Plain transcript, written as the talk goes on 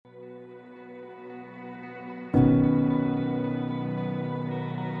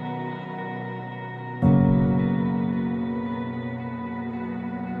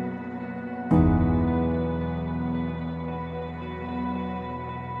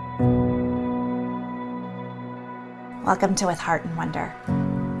Welcome to With Heart and Wonder.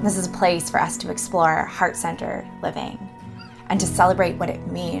 This is a place for us to explore heart-centered living and to celebrate what it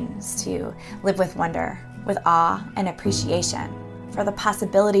means to live with wonder, with awe and appreciation for the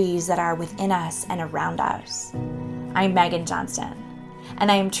possibilities that are within us and around us. I'm Becca Johnston, and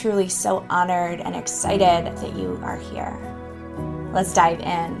I am truly so honored and excited that you are here. Let's dive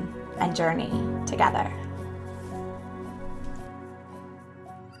in and journey together.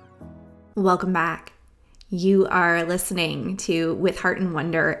 Welcome back. You are listening to With Heart and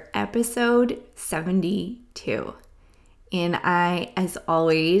Wonder, episode 72. And I, as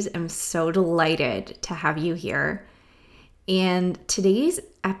always, am so delighted to have you here. And today's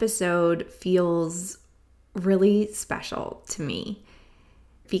episode feels really special to me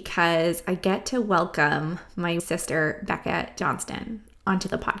because I get to welcome my sister, Becca Johnston, onto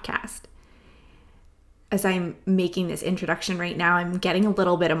the podcast. As I'm making this introduction right now, I'm getting a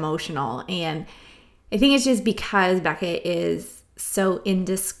little bit emotional, and I think it's just because Becca is so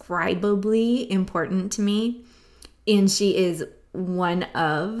indescribably important to me, and she is one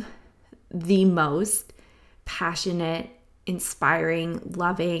of the most passionate, inspiring,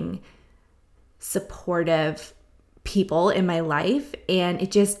 loving, supportive people in my life, and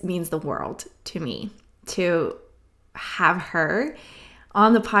it just means the world to me to have her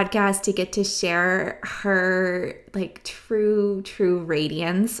on the podcast, to get to share her like true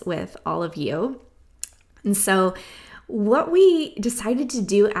radiance with all of you. And so what we decided to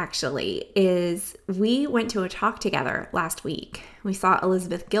do actually is we went to a talk together last week. We saw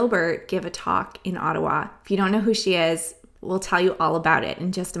Elizabeth Gilbert give a talk in Ottawa. If you don't know who she is, we'll tell you all about it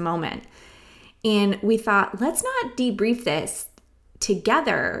in just a moment. And we thought, let's not debrief this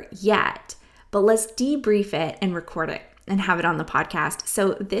together yet, but let's debrief it and record it and have it on the podcast.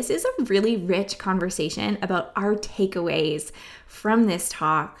 So this is a really rich conversation about our takeaways from this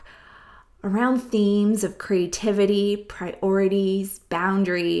talk around themes of creativity, priorities,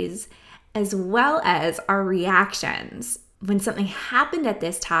 boundaries, as well as our reactions when something happened at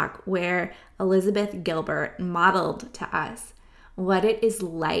this talk where Elizabeth Gilbert modeled to us what it is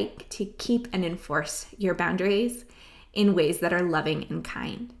like to keep and enforce your boundaries in ways that are loving and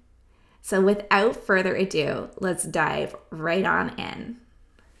kind. So without further ado, let's dive right on in.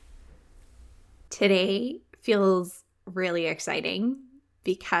 Today feels really exciting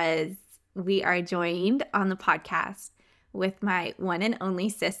because we are joined on the podcast with my one and only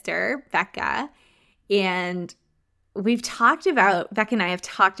sister, Becca. And Becca and I have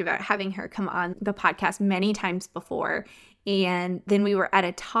talked about having her come on the podcast many times before. And then we were at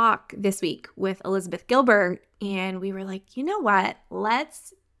a talk this week with Elizabeth Gilbert, and we were like, you know what?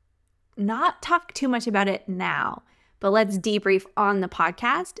 Let's not talk too much about it now, but let's debrief on the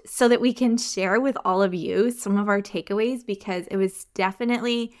podcast so that we can share with all of you some of our takeaways, because it was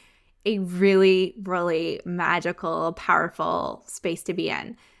definitely a really, really magical, powerful space to be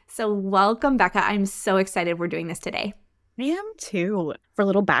in. So welcome, Becca. I'm so excited we're doing this today. I am too. For a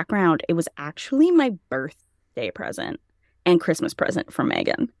little background, it was actually my birthday present and Christmas present from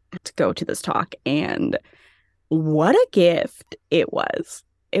Megan to go to this talk. And what a gift it was.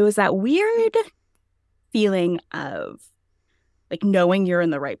 It was that weird feeling of like knowing you're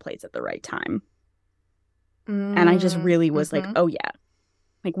in the right place at the right time. And I just really was like, oh yeah,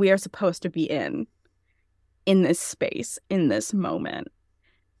 like we are supposed to be in this space, in this moment.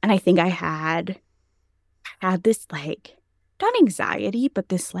 And I think I had this like, not anxiety, but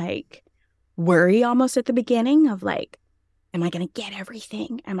this like worry almost at the beginning of like, am I going to get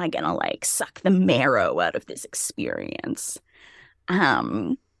everything? Am I going to like suck the marrow out of this experience?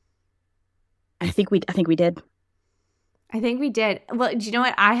 I think we did. I think we did. Well, do you know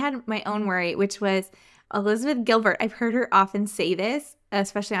what? I had my own worry, which was Elizabeth Gilbert. I've heard her often say this,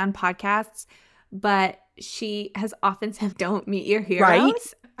 especially on podcasts, but she has often said, don't meet your heroes.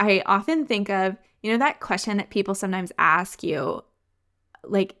 Right? I often think of, you know, that question that people sometimes ask you,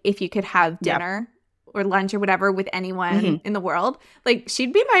 like if you could have dinner or lunch or whatever with anyone in the world, like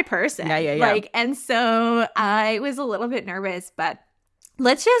she'd be my person. Yeah. Like, and so I was a little bit nervous, but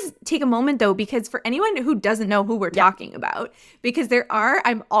let's just take a moment though, because for anyone who doesn't know who we're talking about, because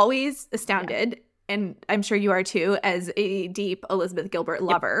I'm always astounded, and I'm sure you are too, as a deep Elizabeth Gilbert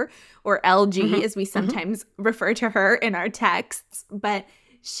lover, or LG as we sometimes refer to her in our texts. But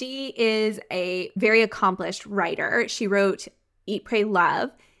she is a very accomplished writer. She wrote Eat, Pray,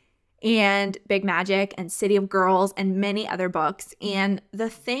 Love and Big Magic and City of Girls and many other books. And the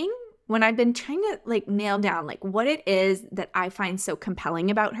thing when I've been trying to like nail down like what it is that I find so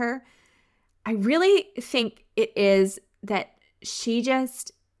compelling about her, I really think it is that she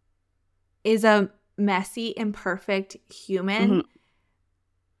just is a messy, imperfect human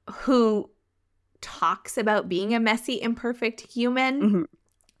who talks about being a messy, imperfect human Mm-hmm.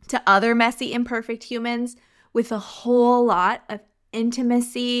 to other messy, imperfect humans with a whole lot of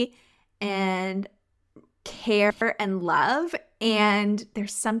intimacy and care and love. And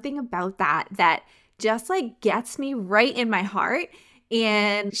there's something about that just like gets me right in my heart.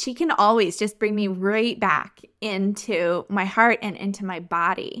 And she can always just bring me right back into my heart and into my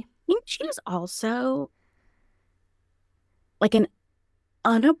body. I think she was also like an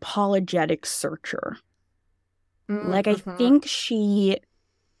unapologetic searcher. Like, I Mm-hmm. think she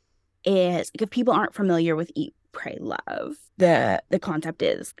is, like, if people aren't familiar with Eat, Pray, Love, the concept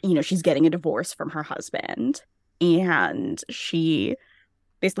is, she's getting a divorce from her husband, and she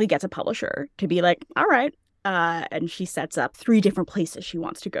basically gets a publisher to be like, all right, and she sets up 3 different places she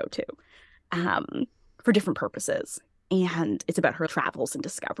wants to go to, for different purposes. And it's about her travels and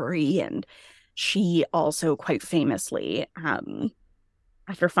discovery. And she also quite famously,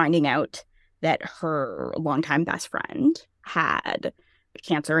 after finding out that her longtime best friend had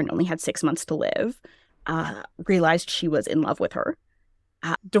cancer and only had 6 months to live, realized she was in love with her,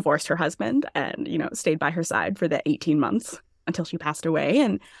 divorced her husband, and stayed by her side for the 18 months until she passed away.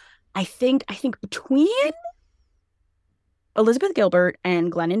 And I think between Elizabeth Gilbert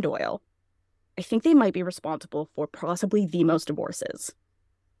and Glennon Doyle, I think they might be responsible for possibly the most divorces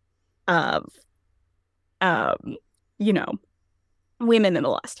of um, you know, women in the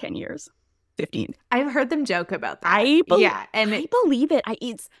last 10 years, 15. I've heard them joke about that. I believe it.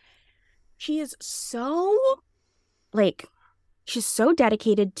 She is so, like, she's so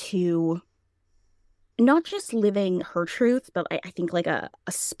dedicated to not just living her truth, but I think like a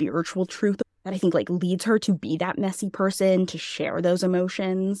spiritual truth that I think like leads her to be that messy person, to share those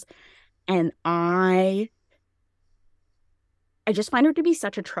emotions. And I just find her to be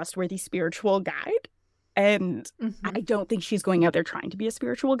such a trustworthy spiritual guide. And I don't think she's going out there trying to be a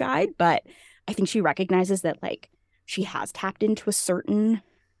spiritual guide, but I think she recognizes that, like, she has tapped into a certain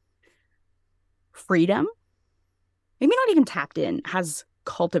freedom. Maybe not even tapped in, has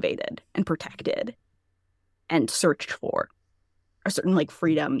cultivated and protected and searched for a certain, like,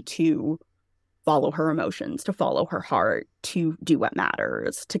 freedom to follow her emotions, to follow her heart, to do what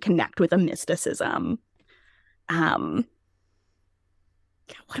matters, to connect with a mysticism. What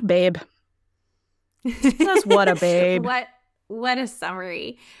a babe. Just what a babe. What a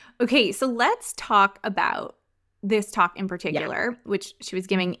summary. Okay, so let's talk about this talk in particular, which she was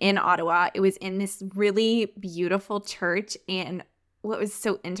giving in Ottawa. It was in this really beautiful church. And what was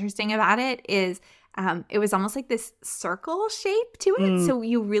so interesting about it is it was almost like this circle shape to it. So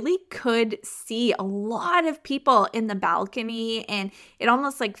you really could see a lot of people in the balcony, and it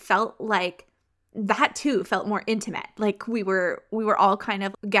almost like felt like that too felt more intimate. Like we were all kind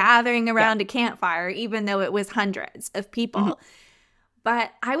of gathering around a campfire, even though it was hundreds of people.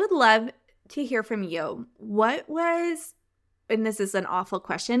 But I would love to hear from you. What was, and this is an awful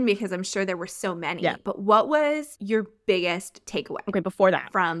question because I'm sure there were so many, but what was your biggest takeaway? Okay, before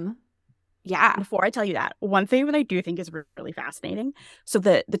that. Before I tell you that, one thing that I do think is really fascinating. So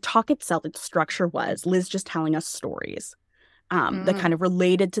the talk itself, its structure was Liz just telling us stories that kind of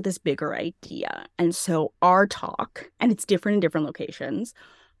related to this bigger idea. And so our talk, and it's different in different locations,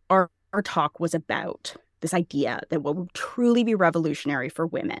 our talk was about this idea that what would truly be revolutionary for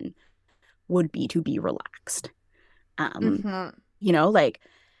women would be to be relaxed. Like,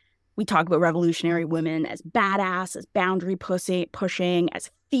 we talk about revolutionary women as badass, as boundary pushing,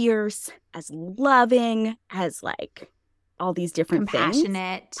 as fierce, as loving, as like all these different things.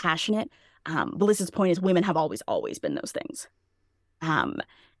 Passionate. But Liz's point is women have always been those things.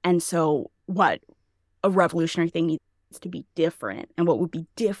 And so what a revolutionary thing needs to be different, and what would be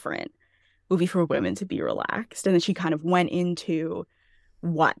different would be for women to be relaxed. And then she kind of went into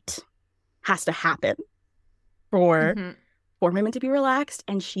what has to happen for women to be relaxed.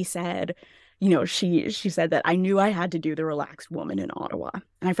 And she said, she said that I knew I had to do the relaxed woman in Ottawa.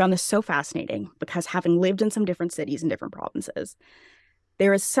 And I found this so fascinating because, having lived in some different cities and different provinces,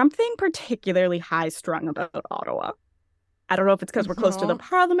 there is something particularly high strung about Ottawa. I don't know if it's because we're close to the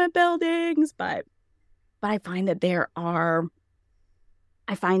Parliament buildings, but I find that there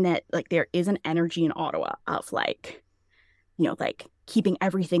is an energy in Ottawa of like keeping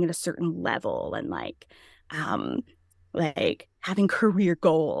everything at a certain level, and like having career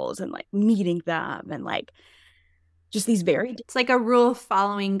goals and like meeting them, and like just these very, it's like a rule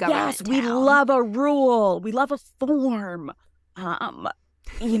following government. Yes, we love a rule. We love a form.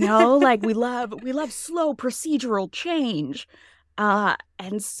 Like we love slow procedural change.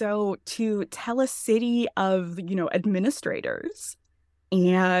 And so to tell a city of, administrators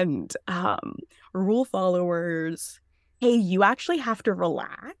and rule followers, hey, you actually have to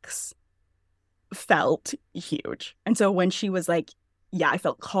relax felt huge. And so when she was like, yeah, I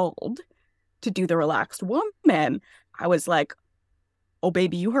felt called to do the relaxed woman, I was like, oh,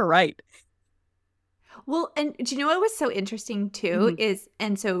 baby, you were right. Well, and do you know what was so interesting too is,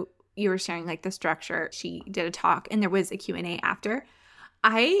 and so you were sharing like the structure. She did a talk and there was a Q&A after.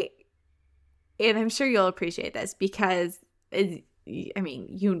 And I'm sure you'll appreciate this because, I mean,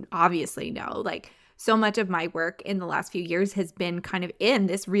 you obviously know, like, so much of my work in the last few years has been kind of in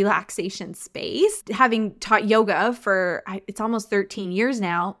this relaxation space. Having taught yoga for, it's almost 13 years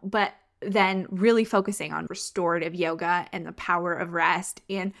now, but then really focusing on restorative yoga and the power of rest.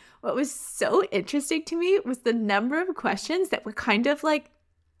 And what was so interesting to me was the number of questions that were kind of like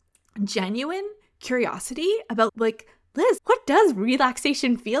genuine curiosity about, like, Liz, what does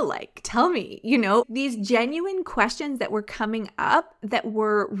relaxation feel like? Tell me, these genuine questions that were coming up that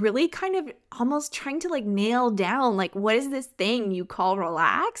were really kind of almost trying to like nail down, like, what is this thing you call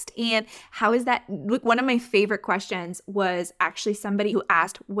relaxed? And how is that? Like, one of my favorite questions was actually somebody who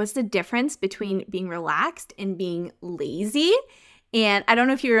asked, what's the difference between being relaxed and being lazy? And I don't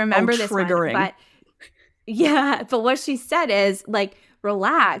know if you remember this one, but yeah, but what she said is like,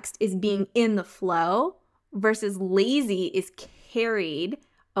 relaxed is being in the flow versus lazy is carried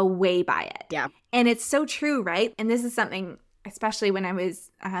away by it. Yeah. And it's so true, right? And this is something, especially when I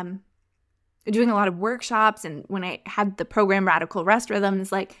was doing a lot of workshops and when I had the program Radical Rest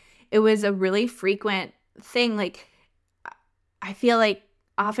Rhythms, like, it was a really frequent thing. Like, I feel like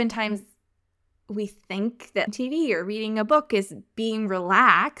oftentimes we think that TV or reading a book is being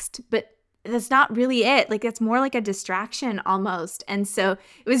relaxed, but that's not really it. Like, it's more like a distraction almost. And so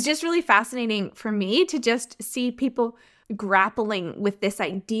it was just really fascinating for me to just see people grappling with this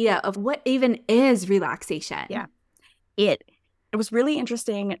idea of what even is relaxation. Yeah. It was really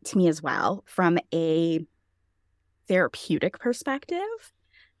interesting to me as well from a therapeutic perspective,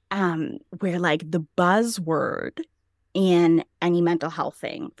 where like the buzzword in any mental health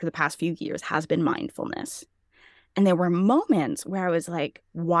thing for the past few years has been mindfulness. And there were moments where I was like,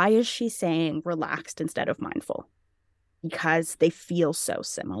 why is she saying relaxed instead of mindful? Because they feel so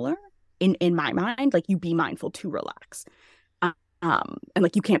similar in my mind. Like, you be mindful to relax. And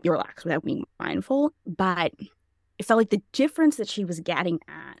like, you can't be relaxed without being mindful. But it felt like the difference that she was getting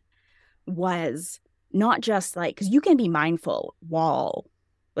at was not just like, because you can be mindful while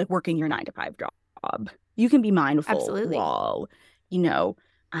like working your 9-to-5 job. You can be mindful Absolutely. while,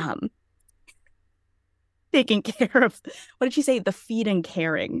 taking care of, what did she say? The feed and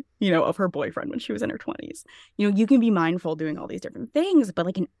caring, of her boyfriend when she was in her 20s. You can be mindful doing all these different things, but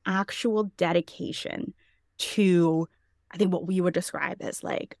like an actual dedication to, I think, what we would describe as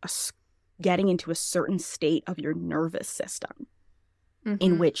like getting into a certain state of your nervous system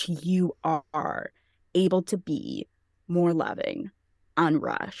in which you are able to be more loving,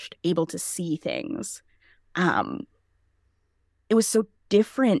 unrushed, able to see things. It was so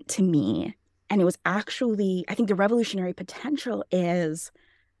different to me. And it was actually, I think the revolutionary potential is,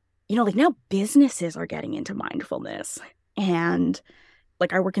 like, now businesses are getting into mindfulness. And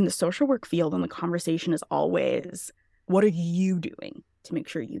like, I work in the social work field and the conversation is always, what are you doing to make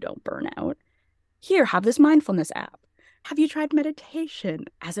sure you don't burn out? Here, have this mindfulness app. Have you tried meditation?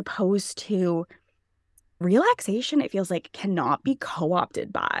 As opposed to relaxation, it feels like cannot be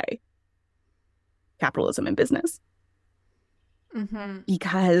co-opted by capitalism and business.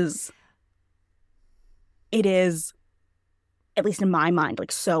 Because it is, at least in my mind, like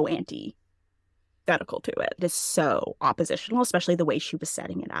so antithetical to it. It is so oppositional, especially the way she was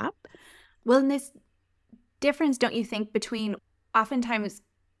setting it up. Well, and this difference, don't you think, between oftentimes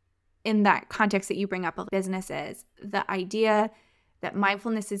in that context that you bring up of businesses, the idea that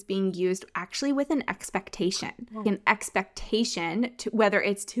mindfulness is being used actually with an expectation. An expectation to whether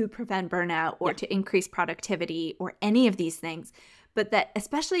it's to prevent burnout or to increase productivity or any of these things. But that,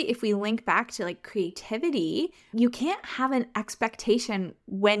 especially if we link back to like creativity, you can't have an expectation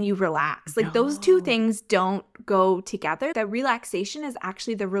when you relax. Like, those two things don't go together. The relaxation is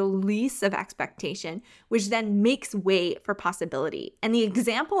actually the release of expectation, which then makes way for possibility. And the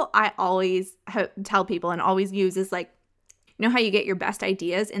example I always tell people and always use is like, you know how you get your best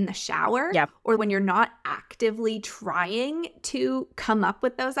ideas in the shower? Yeah. Or when you're not actively trying to come up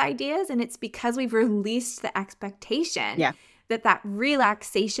with those ideas. And it's because we've released the expectation that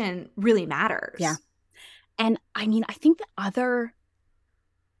relaxation really matters. Yeah. And I mean, I think the other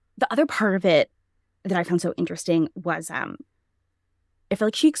part of it that I found so interesting was I feel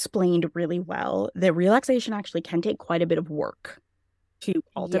like she explained really well that relaxation actually can take quite a bit of work to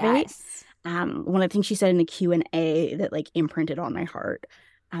cultivate. Yes. One of the things she said in the Q&A that like imprinted on my heart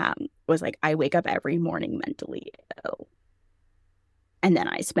was like, I wake up every morning mentally ill. And then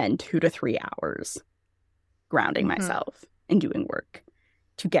I spend 2 to 3 hours grounding myself and doing work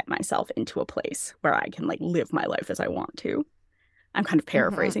to get myself into a place where I can like live my life as I want to. I'm kind of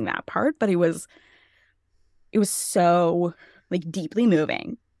paraphrasing that part, but it was so like deeply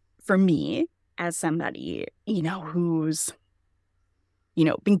moving for me as somebody, who's,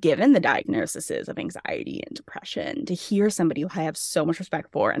 been given the diagnoses of anxiety and depression, to hear somebody who I have so much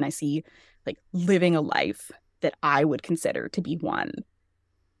respect for and I see like living a life that I would consider to be one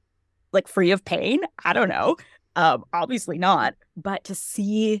like free of pain. I don't know. Obviously not, but to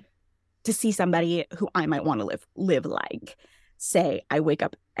see somebody who I might want to live like, say, I wake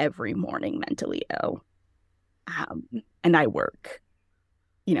up every morning mentally ill, and I work,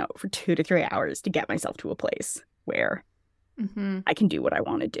 for 2 to 3 hours to get myself to a place where I can do what I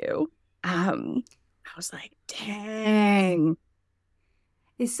want to do. I was like, dang.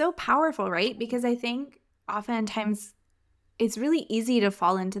 It's so powerful, right? Because I think oftentimes it's really easy to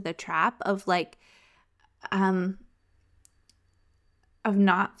fall into the trap of like, of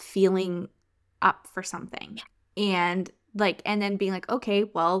not feeling up for something. And then being like, okay,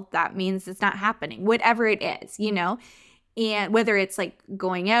 well, that means it's not happening, whatever it is, and whether it's like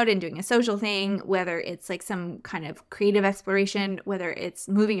going out and doing a social thing, whether it's like some kind of creative exploration, whether it's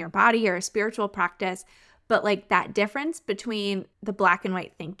moving your body or a spiritual practice, but like that difference between the black and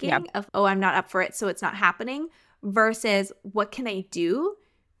white thinking of, oh, I'm not up for it, so it's not happening, versus what can I do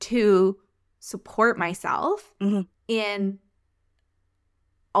to support myself in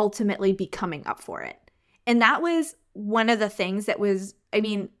ultimately becoming up for it. And that was one of the things that was,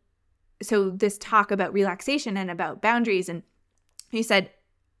 so this talk about relaxation and about boundaries, and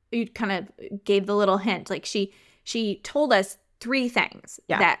you kind of gave the little hint, like she told us 3 things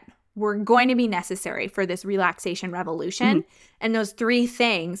that were going to be necessary for this relaxation revolution. And those 3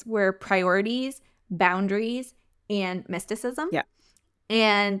 things were priorities, boundaries, and mysticism. Yeah.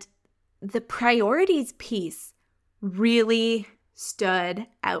 And the priorities piece really stood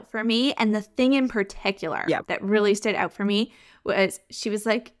out for me. And the thing in particular that really stood out for me was she was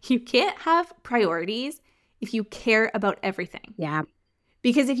like, you can't have priorities if you care about everything. Yeah.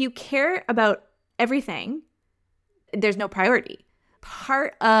 Because if you care about everything, there's no priority.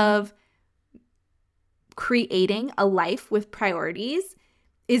 Part of creating a life with priorities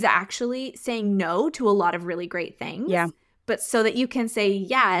is actually saying no to a lot of really great things. Yeah. But so that you can say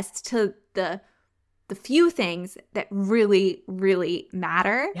yes to the few things that really, really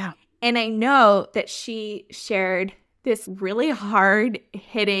matter. Yeah. And I know that she shared this really hard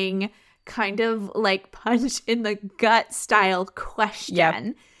hitting kind of like punch in the gut style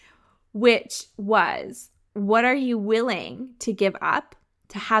question, which was, what are you willing to give up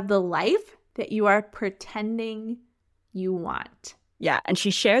to have the life that you are pretending you want? Yeah. And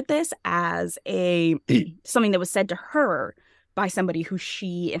she shared this as something that was said to her by somebody who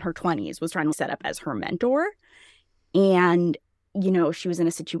she in her 20s was trying to set up as her mentor. And, she was in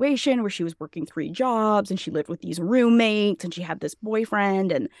a situation where she was working 3 jobs and she lived with these roommates and she had this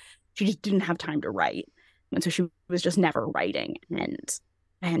boyfriend and she just didn't have time to write. And so she was just never writing.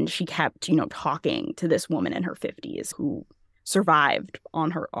 And she kept, talking to this woman in her 50s who survived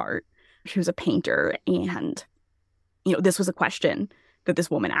on her art. She was a painter. And, this was a question that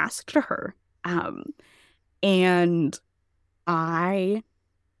this woman asked to her. And I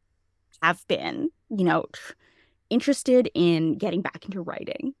have been, interested in getting back into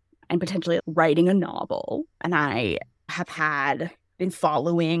writing and potentially writing a novel. And I have been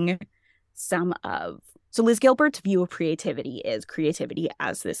following so Liz Gilbert's view of creativity is creativity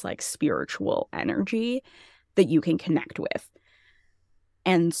as this like spiritual energy that you can connect with.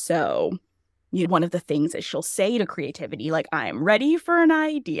 And so, one of the things that she'll say to creativity, like, I'm ready for an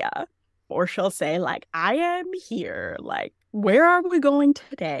idea. Or she'll say, like, I am here. Like, where are we going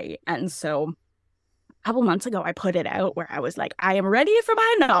today? And so a couple months ago, I put it out where I was like, I am ready for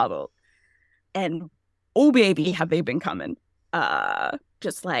my novel. And oh, baby, have they been coming.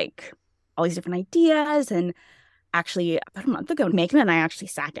 Just like all these different ideas. And actually, about a month ago, Megan and I actually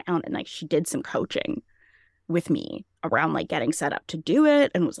sat down and like she did some coaching with me around like getting set up to do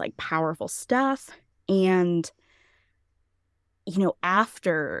it, and it was like powerful stuff. And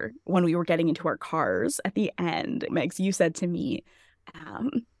after when we were getting into our cars at the end, Megs, you said to me,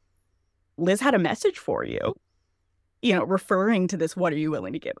 Liz had a message for you, referring to this, what are you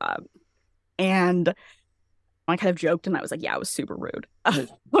willing to give up? And I kind of joked and I was like, yeah, it was super rude,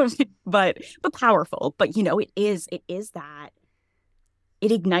 but powerful. But, it is that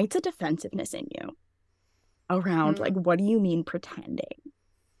it ignites a defensiveness in you around like, what do you mean pretending?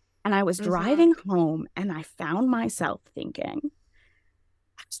 And I was driving home and I found myself thinking,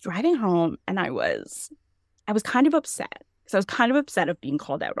 I was driving home and I was kind of upset So I was kind of upset of being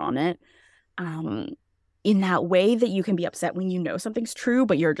called out on it. In that way that you can be upset when you know something's true,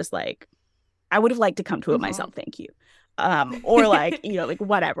 but you're just like, I would have liked to come to it myself, thank you. Or like, like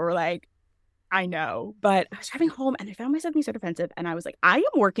whatever, like, I know. But I was driving home and I found myself being so defensive. And I was like, I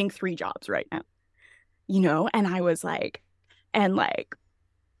am working 3 jobs right now, and I was like, and like,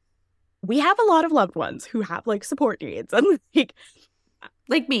 we have a lot of loved ones who have like support needs and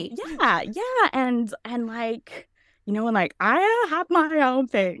like me. Yeah. And like, and like, I have my own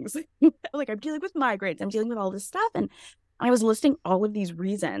things. Like, I'm dealing with migraines, I'm dealing with all this stuff. And I was listing all of these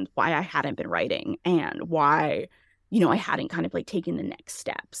reasons why I hadn't been writing and why, I hadn't kind of like taken the next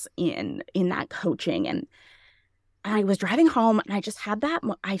steps in that coaching. And I was driving home and I just had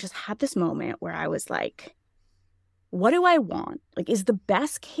this moment where I was like, what do I want? Like, is the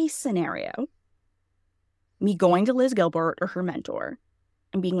best case scenario me going to Liz Gilbert or her mentor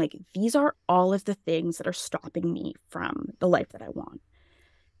and being like, these are all of the things that are stopping me from the life that I want?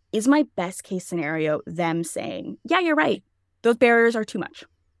 Is my best case scenario them saying, yeah, you're right, those barriers are too much,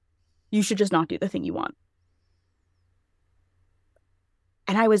 you should just not do the thing you want?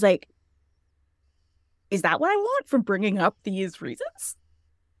 And I was like, is that what I want from bringing up these reasons?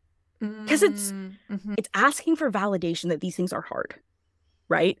 Because it's asking for validation that these things are hard,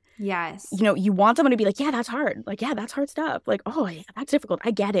 right? Yes. You want someone to be like, yeah, that's hard. Like, yeah, that's hard stuff. Like, oh, yeah, that's difficult. I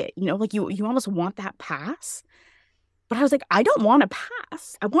get it. Like you almost want that pass. But I was like, I don't want to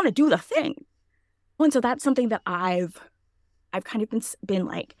pass. I want to do the thing. And so that's something that I've kind of been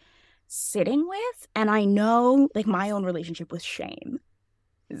like sitting with. And I know like my own relationship with shame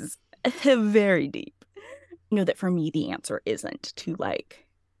is very deep. That for me, the answer isn't to like,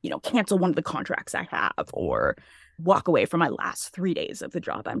 cancel one of the contracts I have or walk away from my last 3 days of the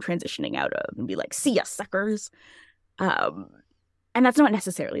job I'm transitioning out of and be like, see ya, suckers. And that's not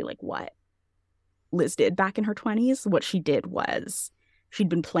necessarily like what Liz did back in her 20s. What she did was she'd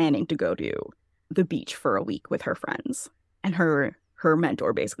been planning to go to the beach for a week with her friends. And her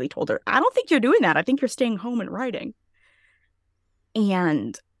mentor basically told her, I don't think you're doing that. I think you're staying home and writing.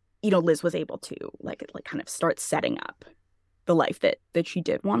 And, Liz was able to like kind of start setting up the life that she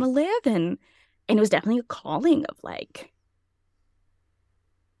did want to live. And it was definitely a calling of like,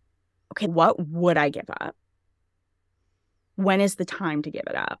 okay, what would I give up? When is the time to give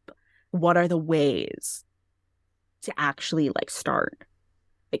it up? What are the ways to actually like start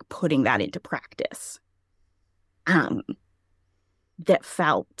like putting that into practice? That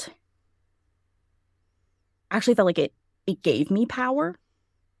actually felt like it gave me power.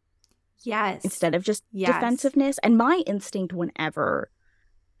 Yes. Instead of just defensiveness. And my instinct whenever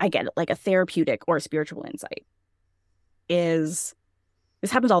I get like a therapeutic or a spiritual insight is,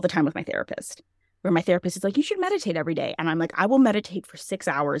 this happens all the time with my therapist, where my therapist is like, you should meditate every day. And I'm like, I will meditate for 6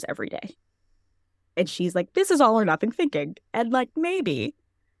 hours every day. And she's like, this is all or nothing thinking. And like, maybe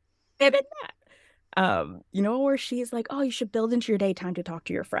not. Where she's like, oh, you should build into your day time to talk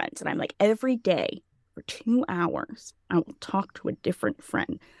to your friends. And I'm like, every day for 2 hours, I will talk to a different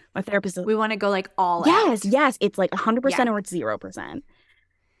friend. My therapist is, we want to go like all out. Yes, it's like 100% Yeah. or it's 0%.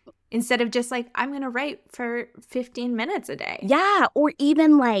 Instead of just like, I'm going to write for 15 minutes a day. Yeah, or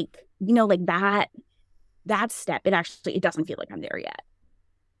even like, like that step, it doesn't feel like I'm there yet.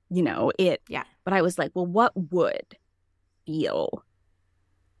 Yeah. But I was like, well, what would feel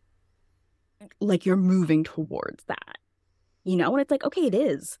like you're moving towards that? And it's like, okay, it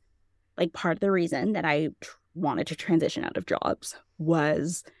is. Like, part of the reason that I wanted to transition out of jobs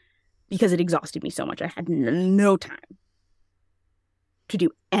was because it exhausted me so much. I had no time to do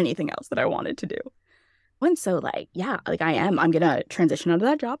anything else that I wanted to do. And so like, yeah, like I'm going to transition out of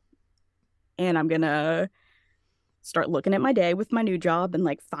that job and I'm going to start looking at my day with my new job and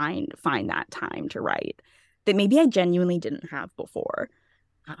like find that time to write that maybe I genuinely didn't have before.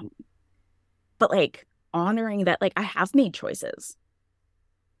 But like honoring that, like I have made choices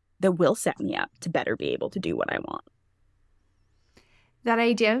that will set me up to better be able to do what I want. That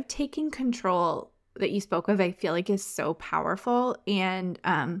idea of taking control that you spoke of, I feel like is so powerful. And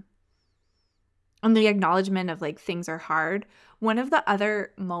on the acknowledgement of like things are hard. One of the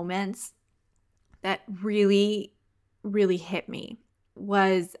other moments that really, really hit me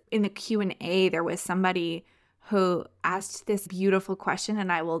was in the Q&A. There was somebody who asked this beautiful question,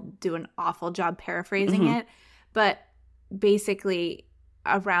 and I will do an awful job paraphrasing it. But basically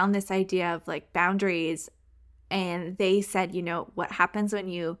around this idea of like boundaries. And they said, what happens when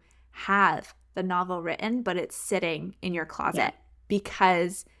you have the novel written, but it's sitting in your closet? Yeah.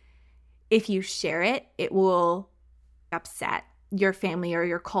 Because if you share it, it will upset your family or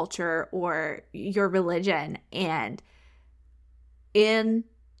your culture or your religion. And in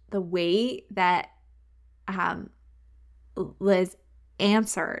the way that Liz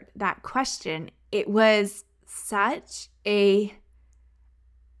answered that question, it was such a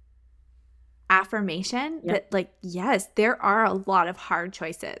affirmation that, like, yes, there are a lot of hard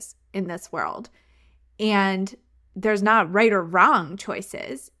choices in this world. And there's not right or wrong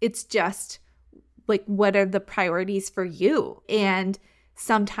choices. It's just like, what are the priorities for you? And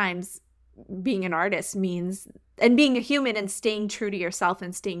sometimes being an artist means, and being a human and staying true to yourself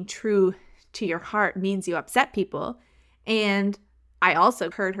and staying true to your heart means you upset people. And I also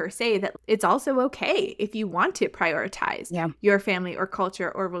heard her say that it's also okay if you want to prioritize your family or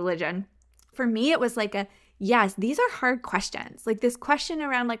culture or religion. For me, it was like yes, these are hard questions. Like this question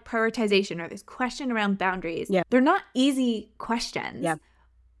around like prioritization or this question around boundaries. Yeah. They're not easy questions. Yeah.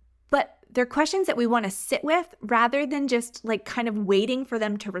 But they're questions that we want to sit with rather than just like kind of waiting for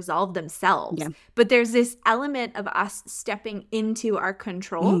them to resolve themselves. Yeah. But there's this element of us stepping into our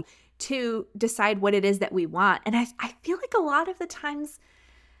control to decide what it is that we want. And I feel like a lot of the times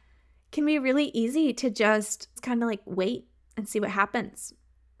can be really easy to just kind of like wait and see what happens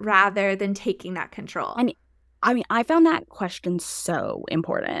rather than taking that control. And I mean, I found that question so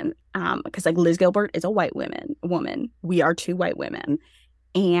important because like Liz Gilbert is a white woman. We are two white women.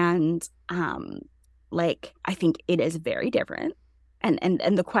 And like, I think it is very different. And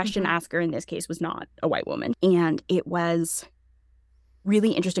the question asker in this case was not a white woman. And it was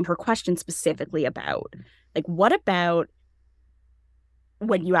really interesting, her question specifically about, like, what about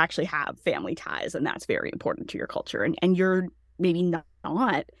when you actually have family ties and that's very important to your culture and you're maybe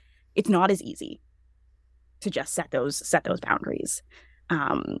not, it's not as easy to just set those boundaries.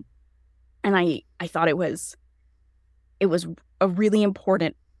 And I thought it was a really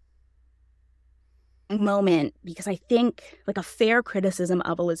important moment because I think like a fair criticism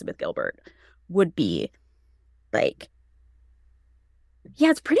of Elizabeth Gilbert would be like,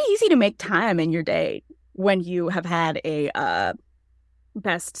 yeah, it's pretty easy to make time in your day when you have had a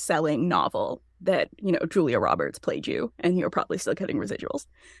best-selling novel that, you know, Julia Roberts played you and you're probably still getting residuals,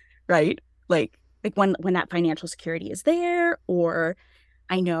 right? Like when that financial security is there. Or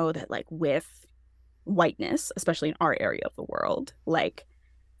I know that like with whiteness, especially in our area of the world, like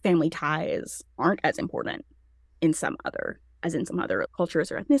family ties aren't as important in some other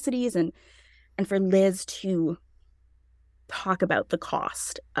cultures or ethnicities. And for Liz to talk about the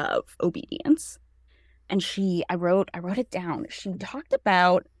cost of obedience, and I wrote it down. She talked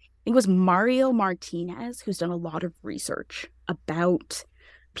about, it was Mario Martinez, who's done a lot of research about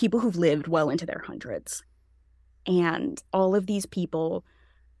people who've lived well into their hundreds. And all of these people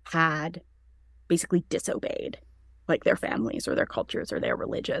had basically disobeyed like their families or their cultures or their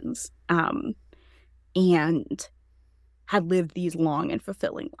religions, and had lived these long and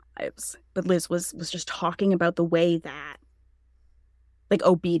fulfilling lives. But Liz was just talking about the way that like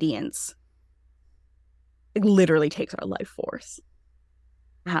obedience literally takes our life force.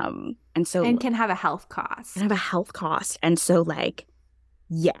 And can have a health cost. And so like,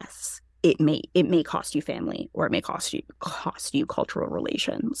 yes, it may cost you family, or it may cost you cultural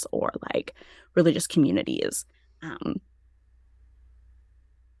relations or like religious communities.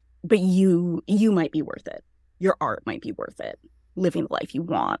 But you might be worth it. Your art might be worth it. Living the life you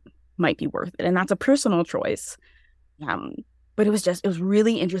want might be worth it. And that's a personal choice. But it was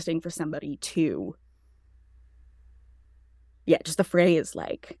really interesting for somebody to, just the phrase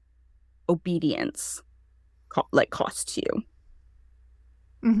like obedience costs you.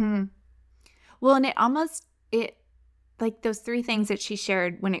 Mm-hmm. Well, and it like those three things that she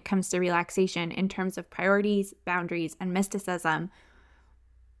shared when it comes to relaxation in terms of priorities, boundaries, and mysticism,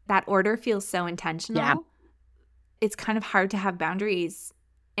 that order feels so intentional. Yeah. It's kind of hard to have boundaries,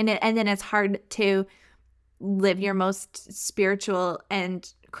 and then it's hard to live your most spiritual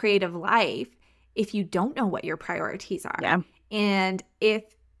and creative life if you don't know what your priorities are. Yeah. And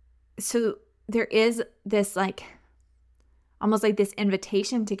so there is this like almost like this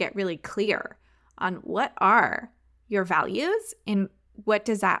invitation to get really clear on what are your values and what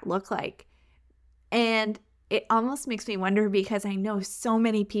does that look like. And it almost makes me wonder, because I know so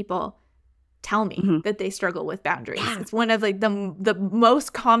many people tell me that they struggle with boundaries. Yeah. It's one of like the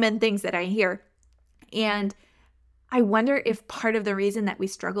most common things that I hear. And I wonder if part of the reason that we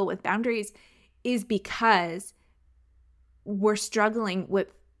struggle with boundaries is because we're struggling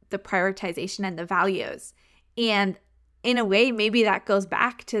with the prioritization and the values. And in a way, maybe that goes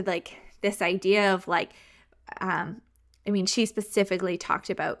back to like this idea of like, I mean, she specifically talked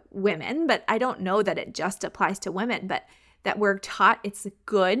about women, but I don't know that it just applies to women, but that we're taught it's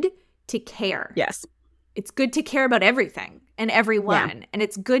good to care. Yes. It's good to care about everything and everyone. Yeah. And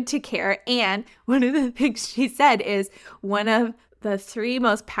it's good to care. And one of the things she said is one of the 3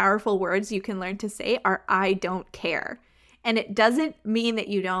 most powerful words you can learn to say are, I don't care. And it doesn't mean that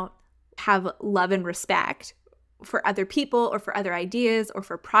you don't have love and respect for other people or for other ideas or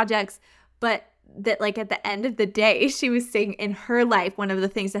for projects, but that like at the end of the day, she was saying in her life, one of the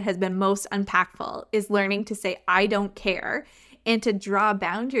things that has been most impactful is learning to say, I don't care, and to draw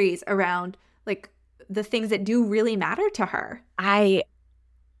boundaries around like the things that do really matter to her. I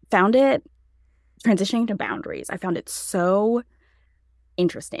found it, transitioning to boundaries, I found it so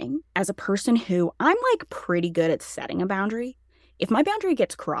interesting as a person who I'm like pretty good at setting a boundary. If my boundary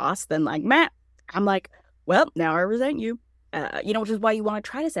gets crossed, then like, Matt, I'm like, well, now I resent you. Which is why you want to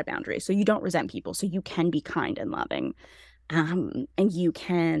try to set boundaries so you don't resent people, so you can be kind and loving. And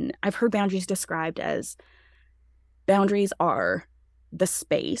I've heard boundaries described as boundaries are the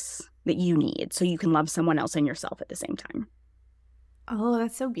space that you need so you can love someone else and yourself at the same time. Oh,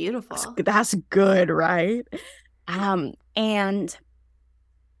 that's so beautiful. That's good, right? And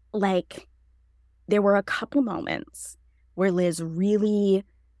like there were a couple moments where Liz really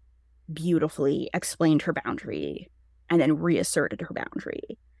beautifully explained her boundary and then reasserted her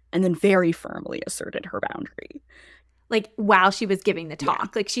boundary and then very firmly asserted her boundary. Like while she was giving the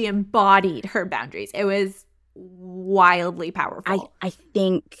talk, like she embodied her boundaries. It was wildly powerful. I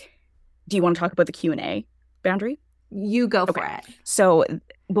think, do you want to talk about the Q&A boundary? You go for it. So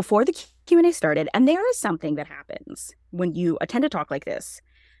before the Q&A started, and there is something that happens when you attend a talk like this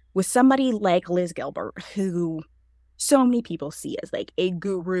with somebody like Liz Gilbert, who so many people see as like a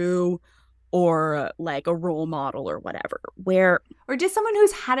guru or like a role model or whatever, or just someone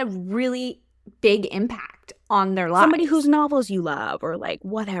who's had a really big impact on their lives. Somebody whose novels you love or like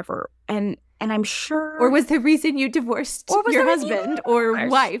whatever. And I'm sure... Or was the reason you divorced your husband or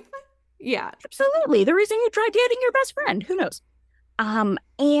wife. Yeah. Absolutely. The reason you tried dating your best friend. Who knows?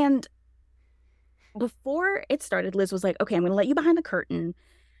 And before it started, Liz was like, okay, I'm going to let you behind the curtain.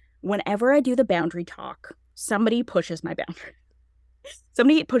 Whenever I do the boundary talk, somebody pushes my boundary.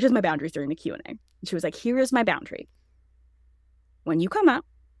 Somebody pushes my boundaries during the Q&A. She was like, here is my boundary. When you come up,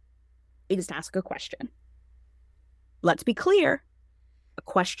 you just ask a question. Let's be clear. A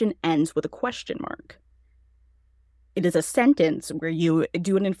question ends with a question mark. It is a sentence where you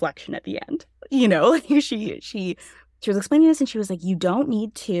do an inflection at the end. You know, like she was explaining this and she was like, you don't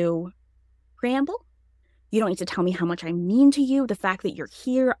need to preamble. You don't need to tell me how much I mean to you. The fact that you're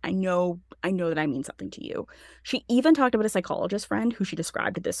here, I know that I mean something to you. She even talked about a psychologist friend who she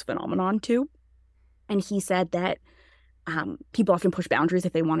described this phenomenon to. And he said that people often push boundaries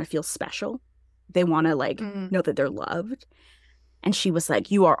if they want to feel special. They want to like know that they're loved. And she was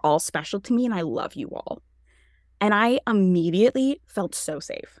like, you are all special to me and I love you all. And I immediately felt so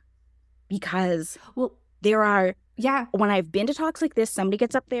safe because there are, when I've been to talks like this, somebody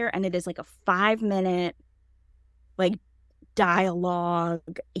gets up there and it is like a 5-minute like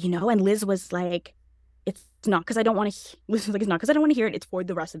dialogue, you know, and Liz was like, it's not because I don't want to, Liz was like, it's not because I don't want to hear it. It's for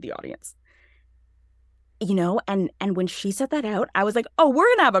the rest of the audience, you know? And when she said that out, I was like, oh, we're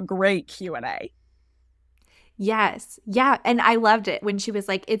going to have a great Q&A. Yes. Yeah. And I loved it when she was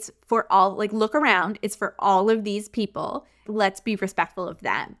like, it's for all, like, look around. It's for all of these people. Let's be respectful of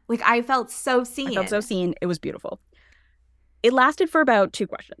them. Like, I felt so seen. It was beautiful. It lasted for about 2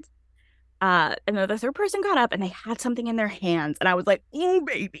 questions. And then the third person got up and they had something in their hands. And I was like, oh,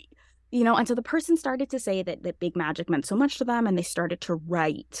 baby. You know, and so the person started to say that Big Magic meant so much to them. And they started to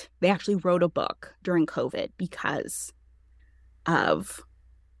write. They actually wrote a book during COVID because of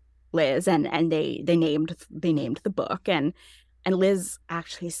Liz, and they named the book, and Liz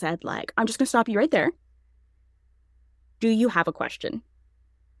actually said, like, I'm just gonna stop you right there. Do you have a question?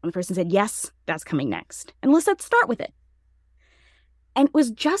 And the person said, yes, that's coming next. And Liz said, start with it. And it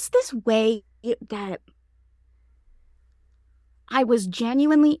was just this way that I was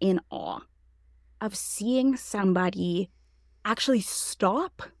genuinely in awe of seeing somebody actually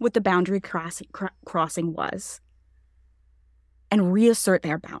stop what the boundary crossing was and reassert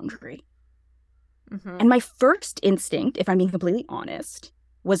their boundary. Mm-hmm. And my first instinct, if I'm being completely honest,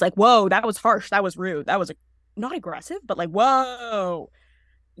 was like, whoa, that was harsh. That was rude. That was not aggressive, but like, whoa,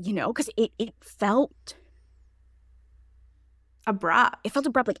 you know, because it felt abrupt. It felt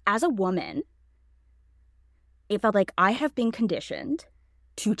abrupt. Like, as a woman, it felt like I have been conditioned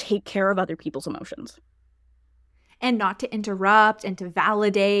to take care of other people's emotions. And not to interrupt and to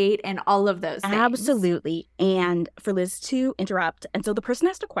validate and all of those things. Absolutely. And for Liz to interrupt. And so the person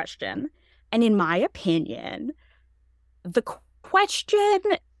asked a question. And in my opinion, the question,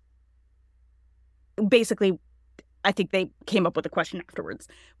 basically, I think they came up with a question afterwards.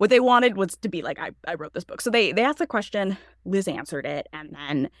 What they wanted was to be like, I wrote this book. So they asked the question, Liz answered it. And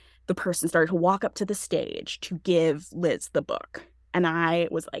then the person started to walk up to the stage to give Liz the book. And I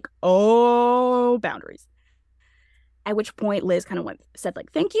was like, oh, boundaries. At which point Liz kind of said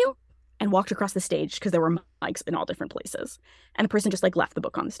like, thank you, and walked across the stage because there were mics in all different places. And the person just like left the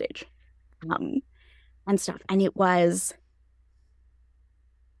book on the stage and stuff. And it was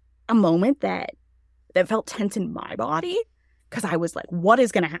a moment that felt tense in my body because I was like, what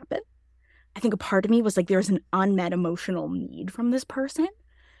is going to happen? I think a part of me was like, there's an unmet emotional need from this person.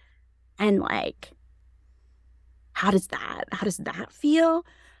 And like, how does that feel?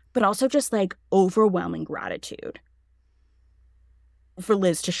 But also just like overwhelming gratitude for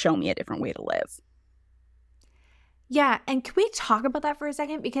Liz to show me a different way to live. Yeah. And can we talk about that for a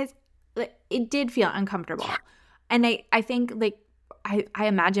second? Because it did feel uncomfortable. Yeah. And I think like, I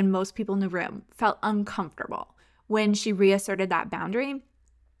imagine most people in the room felt uncomfortable when she reasserted that boundary.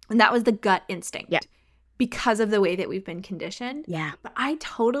 And that was the gut instinct. Yeah. Because of the way that we've been conditioned. Yeah. But I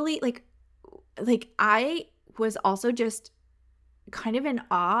totally like I was also just kind of in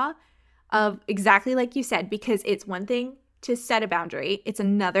awe of exactly like you said, because it's one thing to set a boundary. It's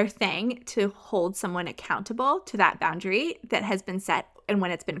another thing to hold someone accountable to that boundary that has been set and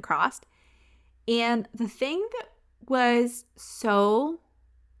when it's been crossed. And the thing that was so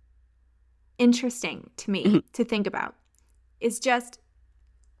interesting to me to think about is just,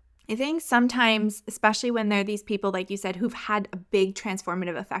 I think sometimes, especially when there are these people, like you said, who've had a big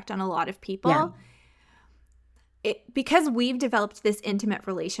transformative effect on a lot of people, because we've developed this intimate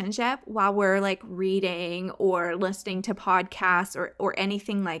relationship while we're like reading or listening to podcasts or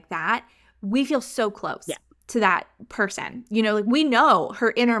anything like that, we feel so close to that person. You know, like we know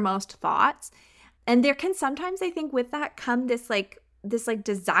her innermost thoughts. And there can sometimes, I think, with that come this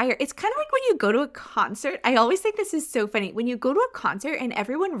desire. It's kind of like when you go to a concert. I always think this is so funny. When you go to a concert and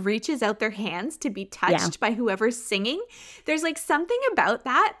everyone reaches out their hands to be touched by whoever's singing, there's like something about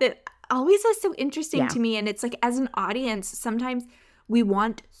that always is so interesting to me. And it's like, as an audience, sometimes we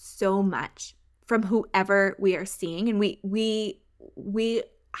want so much from whoever we are seeing. And we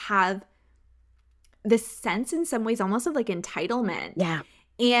have this sense in some ways almost of like entitlement. Yeah.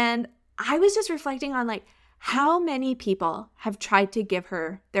 And I was just reflecting on like how many people have tried to give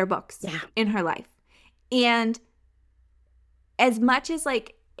her their books in her life. And as much as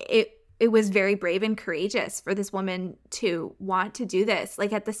like it was very brave and courageous for this woman to want to do this,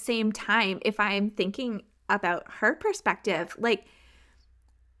 like at the same time, if I'm thinking about her perspective, like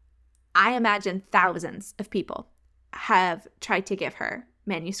I imagine thousands of people have tried to give her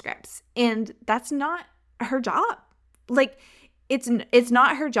manuscripts, and that's not her job. Like it's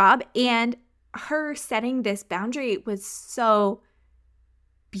not her job, and her setting this boundary was so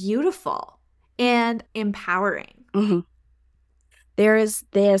beautiful and empowering. Mm-hmm. There is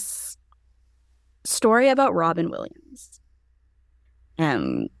this story about Robin Williams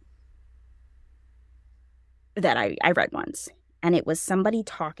that I read once, and it was somebody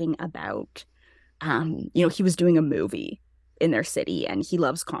talking about he was doing a movie in their city, and he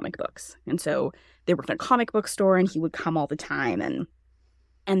loves comic books, and so they worked in a comic book store, and he would come all the time,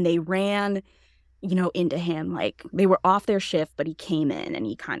 and they ran into him, like they were off their shift, but he came in and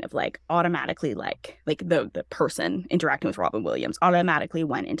he kind of like automatically like the person interacting with Robin Williams automatically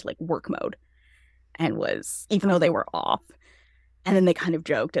went into like work mode and was, even though they were off. And then they kind of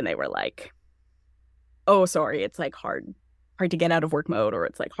joked and they were like, oh, sorry, it's like hard to get out of work mode, or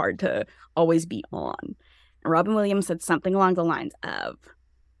it's like hard to always be on. And Robin Williams said something along the lines of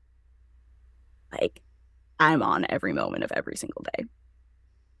like, I'm on every moment of every single day.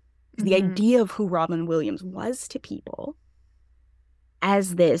 The idea of who Robin Williams was to people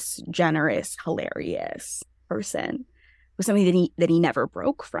as this generous, hilarious person was something that he never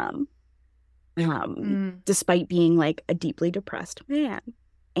broke from, despite being like a deeply depressed man.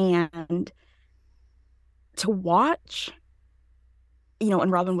 And to watch,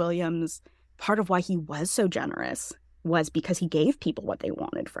 and Robin Williams, part of why he was so generous was because he gave people what they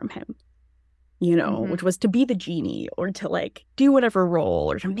wanted from him. Which was to be the genie or to like do whatever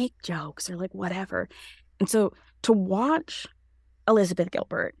role or to make jokes or like whatever. And so to watch Elizabeth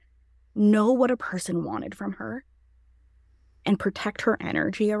Gilbert know what a person wanted from her and protect her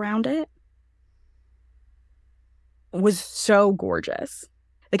energy around it was so gorgeous.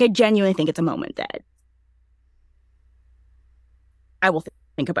 Like I genuinely think it's a moment that I will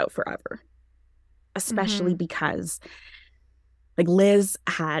think about forever, especially because like Liz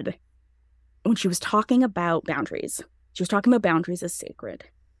had, when she was talking about boundaries, she was talking about boundaries as sacred.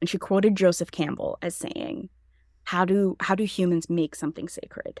 And she quoted Joseph Campbell as saying, how do humans make something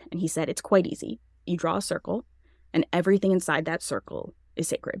sacred? And he said, it's quite easy. You draw a circle and everything inside that circle is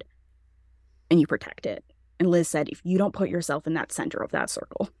sacred and you protect it. And Liz said, if you don't put yourself in that center of that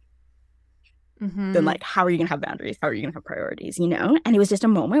circle, then like, how are you going to have boundaries? How are you going to have priorities? And it was just a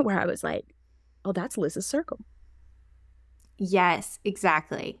moment where I was like, oh, that's Liz's circle. Yes,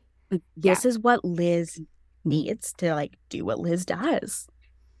 exactly. This is what Liz needs to like do what Liz does.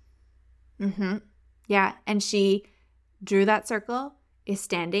 Mm-hmm. Yeah. And she drew that circle, is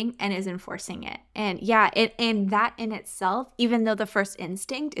standing, and is enforcing it. And yeah, and that in itself, even though the first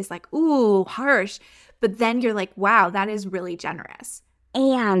instinct is like, ooh, harsh, but then you're like, wow, that is really generous.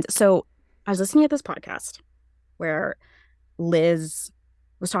 And so I was listening to this podcast where Liz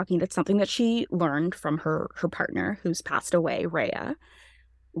was talking that something that she learned from her partner who's passed away, Rhea,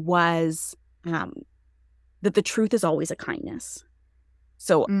 was that the truth is always a kindness.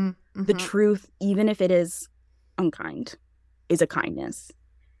 So the Mm-hmm. truth, even if it is unkind, is a kindness.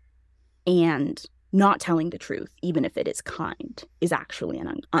 And not telling the truth, even if it is kind, is actually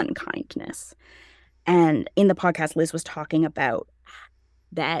an unkindness. And in the podcast, Liz was talking about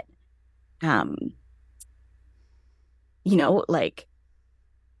that, like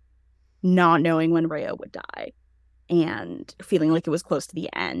not knowing when Rhea would die and feeling like it was close to the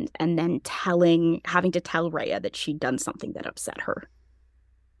end, and then having to tell Rhea that she'd done something that upset her.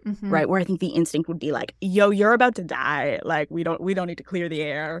 Mm-hmm. Right. Where I think the instinct would be like, yo, you're about to die. Like, we don't need to clear the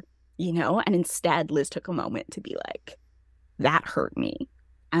air, And instead, Liz took a moment to be like, that hurt me.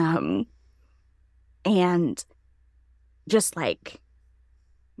 And just like,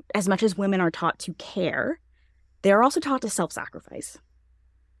 as much as women are taught to care, they're also taught to self-sacrifice.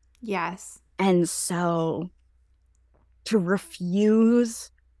 Yes. And so to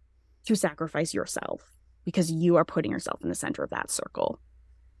refuse to sacrifice yourself because you are putting yourself in the center of that circle,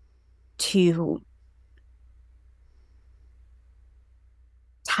 to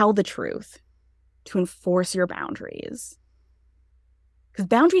tell the truth, to enforce your boundaries, because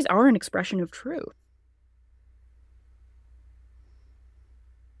boundaries are an expression of truth.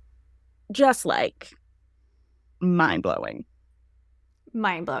 Just like mind-blowing.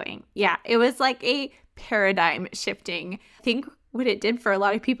 Mind-blowing. Yeah. It was like a paradigm shifting. I think what it did for a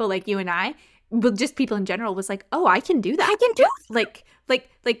lot of people like you and I, but just people in general, was like, oh, I can do that. I can do that.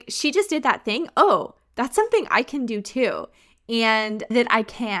 Like she just did that thing. Oh, that's something I can do too. And that I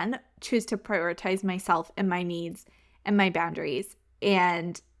can choose to prioritize myself and my needs and my boundaries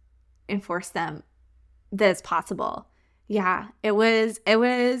and enforce them that's possible. Yeah, it was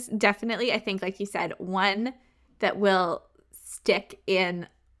definitely, I think, like you said, one that will stick in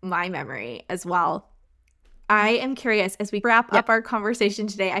my memory as well. I am curious, as we wrap up our conversation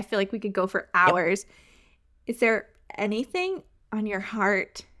today, I feel like we could go for hours. Is there anything on your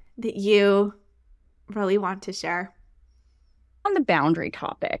heart that you really want to share? On the boundary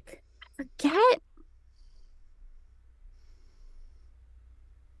topic, I forget.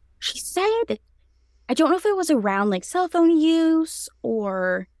 She said, I don't know if it was around like cell phone use,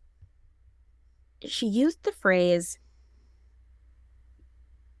 or she used the phrase,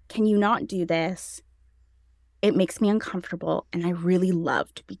 can you not do this? It makes me uncomfortable, and I really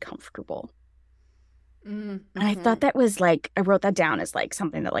love to be comfortable. Mm-hmm. And I thought that was like, I wrote that down as like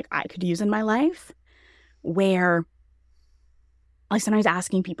something that like I could use in my life, where like sometimes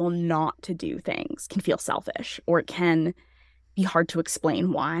asking people not to do things can feel selfish, or it can be hard to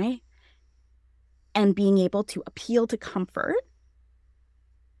explain why. And being able to appeal to comfort,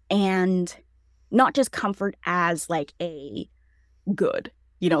 and not just comfort as like a good,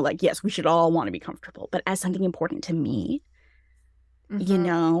 like, yes, we should all want to be comfortable, but as something important to me,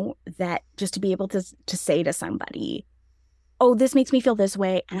 that just to be able to say to somebody, oh, this makes me feel this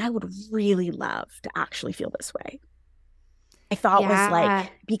way, and I would really love to actually feel this way. I thought was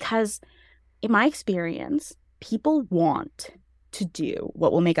like, because in my experience, people want to do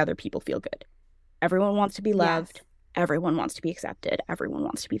what will make other people feel good. Everyone wants to be loved. Yes. Everyone wants to be accepted. Everyone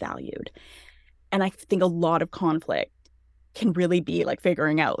wants to be valued. And I think a lot of conflict can really be like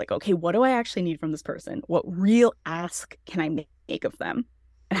figuring out like, okay, what do I actually need from this person? What real ask can I make of them?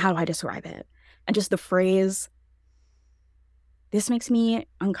 And how do I describe it? And just the phrase, this makes me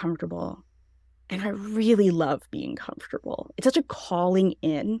uncomfortable, and I really love being comfortable. It's such a calling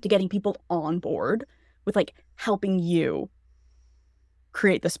in to getting people on board with like helping you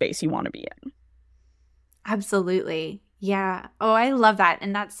create the space you want to be in. Absolutely. Yeah. Oh, I love that.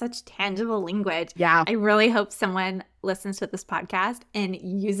 And that's such tangible language. Yeah. I really hope someone listens to this podcast and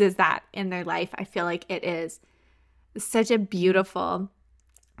uses that in their life. I feel like it is such a beautiful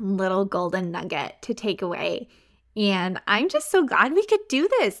little golden nugget to take away. And I'm just so glad we could do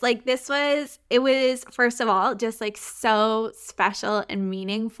this. Like it was first of all, just like so special and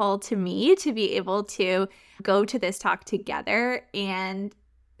meaningful to me to be able to go to this talk together and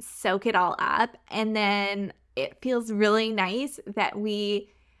soak it all up. And then it feels really nice that we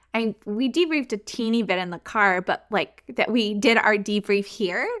debriefed a teeny bit in the car, but like that we did our debrief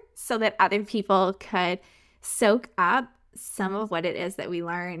here so that other people could soak up some of what it is that we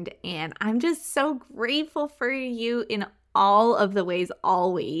learned. And I'm just so grateful for you in all of the ways,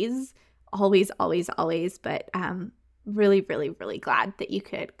 always. But really, really, really glad that you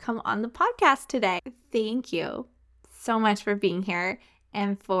could come on the podcast today. Thank you so much for being here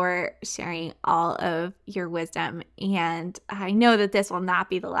and for sharing all of your wisdom. And I know that this will not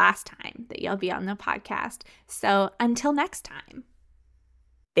be the last time that you'll be on the podcast. So until next time.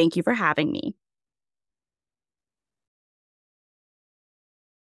 Thank you for having me.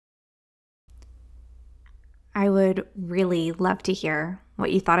 I would really love to hear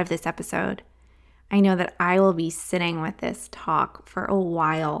what you thought of this episode. I know that I will be sitting with this talk for a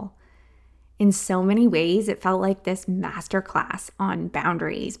while. In so many ways, it felt like this masterclass on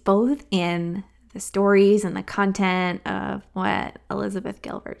boundaries, both in the stories and the content of what Elizabeth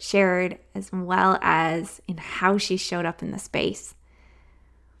Gilbert shared, as well as in how she showed up in the space.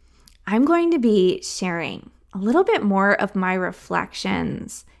 I'm going to be sharing a little bit more of my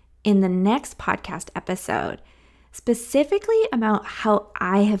reflections in the next podcast episode, specifically about how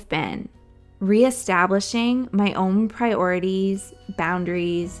I have been reestablishing my own priorities,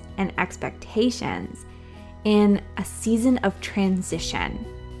 boundaries, and expectations in a season of transition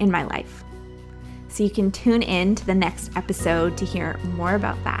in my life. So you can tune in to the next episode to hear more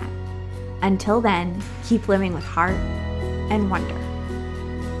about that. Until then, keep living with heart and wonder.